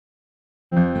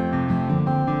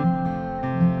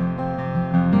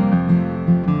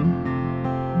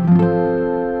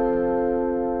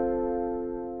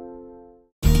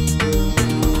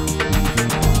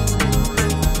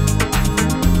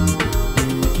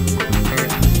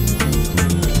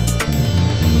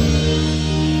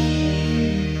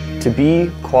To be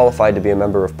qualified to be a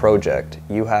member of Project,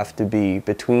 you have to be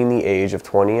between the age of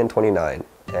 20 and 29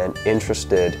 and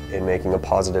interested in making a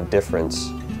positive difference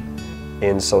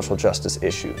in social justice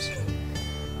issues.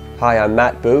 Hi, I'm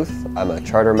Matt Booth. I'm a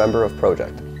charter member of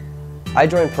Project. I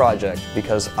joined Project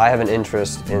because I have an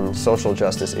interest in social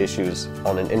justice issues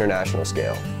on an international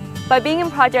scale. By being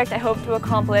in Project, I hope to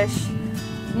accomplish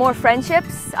more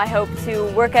friendships. I hope to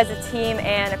work as a team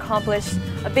and accomplish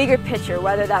a bigger picture,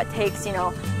 whether that takes,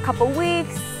 a couple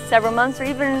weeks, several months, or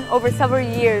even over several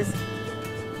years.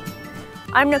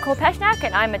 I'm Nicole Peshnak,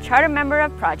 and I'm a charter member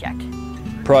of Project.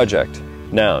 Project,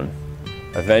 noun,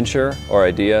 a venture or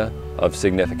idea of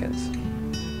significance.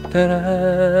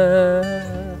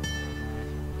 Ta-da!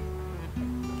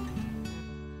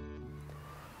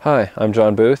 Hi, I'm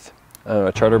John Booth. I'm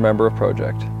a charter member of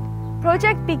Project.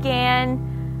 Project began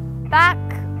back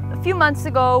a few months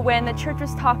ago when the church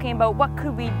was talking about what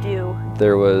could we do.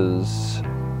 There was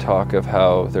talk of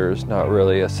how there's not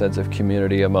really a sense of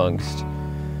community amongst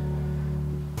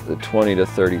the 20 to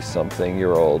 30 something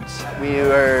year olds. We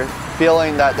were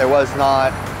feeling that there was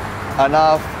not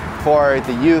enough for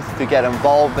the youth to get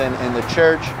involved in the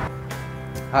church.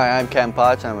 Hi, I'm Ken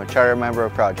Potts. I'm a charter member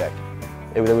of Project.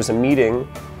 There was a meeting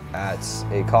at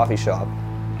a coffee shop.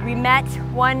 We met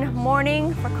one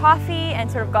morning for coffee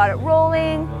and sort of got it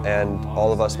rolling. And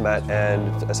all of us met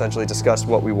and essentially discussed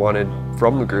what we wanted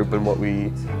from the group and what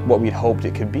we'd hoped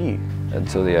it could be. And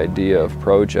so the idea of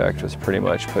Project was pretty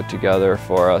much put together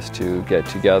for us to get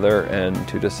together and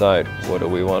to decide what do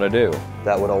we want to do.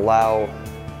 That would allow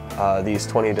these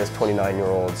 20 to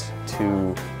 29-year-olds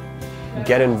to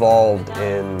get involved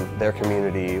in their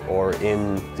community or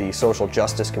in the social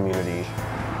justice community.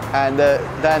 And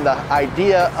then the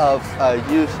idea of a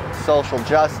youth social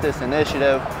justice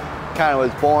initiative kind of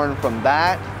was born from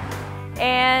that.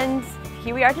 And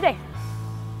here we are today.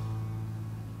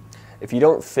 If you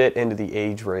don't fit into the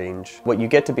age range, what you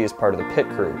get to be is part of the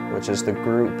PitCrew, which is the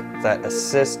group that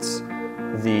assists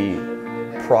the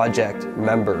project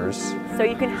members. So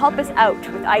you can help us out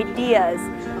with ideas,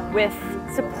 with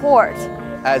support.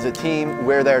 As a team,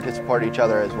 we're there to support each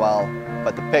other as well,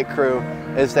 but the PitCrew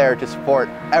is there to support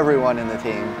everyone in the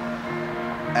team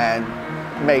and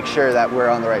make sure that we're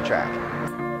on the right track.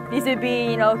 These would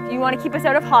be, you want to keep us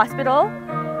out of hospital,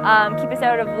 keep us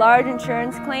out of large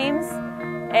insurance claims,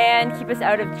 and keep us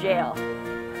out of jail.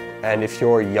 And if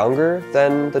you're younger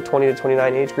than the 20 to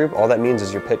 29 age group, all that means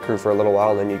is you're PitCrew for a little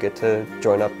while and then you get to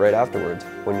join up right afterwards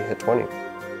when you hit 20.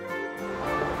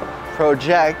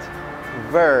 Project,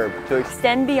 verb, to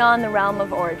extend beyond the realm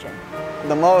of origin.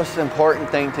 The most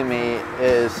important thing to me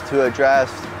is to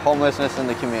address homelessness in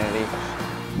the community.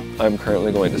 I'm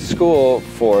currently going to school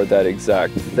for that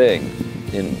exact thing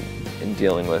in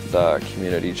dealing with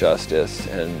community justice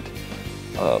and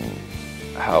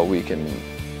how we can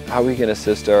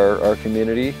assist our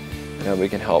community and how we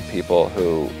can help people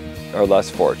who are less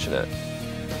fortunate.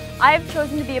 I've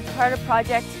chosen to be a part of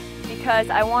Project because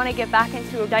I want to get back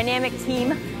into a dynamic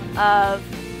team of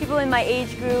people in my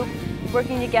age group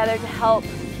working together to help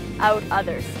out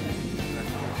others.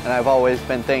 And I've always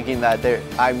been thinking that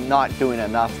I'm not doing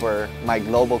enough for my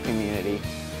global community.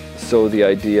 So the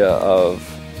idea of,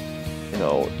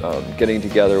 getting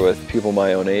together with people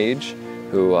my own age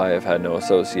who I have had no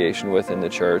association with in the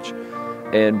church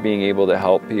and being able to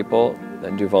help people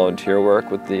and do volunteer work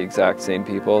with the exact same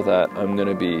people that I'm going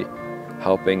to be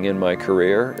helping in my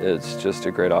career is just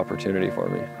a great opportunity for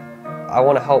me. I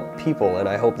want to help people, and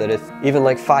I hope that if even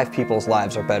like 5 people's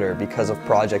lives are better because of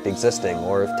Project existing,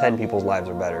 or if 10 people's lives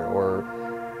are better, or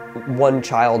 1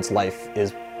 child's life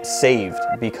is saved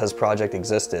because Project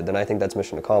existed, then I think that's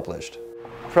mission accomplished.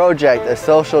 Project, a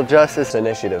social justice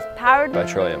initiative. Powered by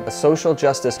Trillium. A social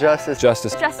justice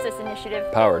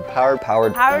initiative. Powered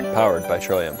by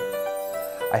Trillium.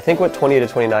 I think what 20 to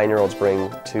 29-year-olds bring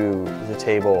to the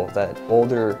table that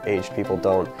older aged people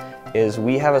don't is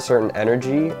we have a certain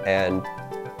energy and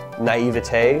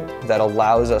naivete that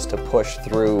allows us to push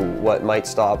through what might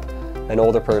stop an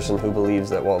older person who believes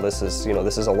that, well, this is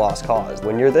a lost cause.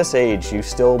 When you're this age, you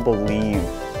still believe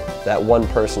that one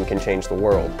person can change the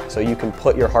world. So you can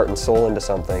put your heart and soul into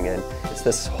something, and it's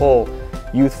this whole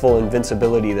youthful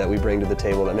invincibility that we bring to the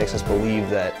table that makes us believe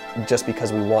that just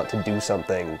because we want to do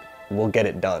something, we'll get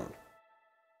it done.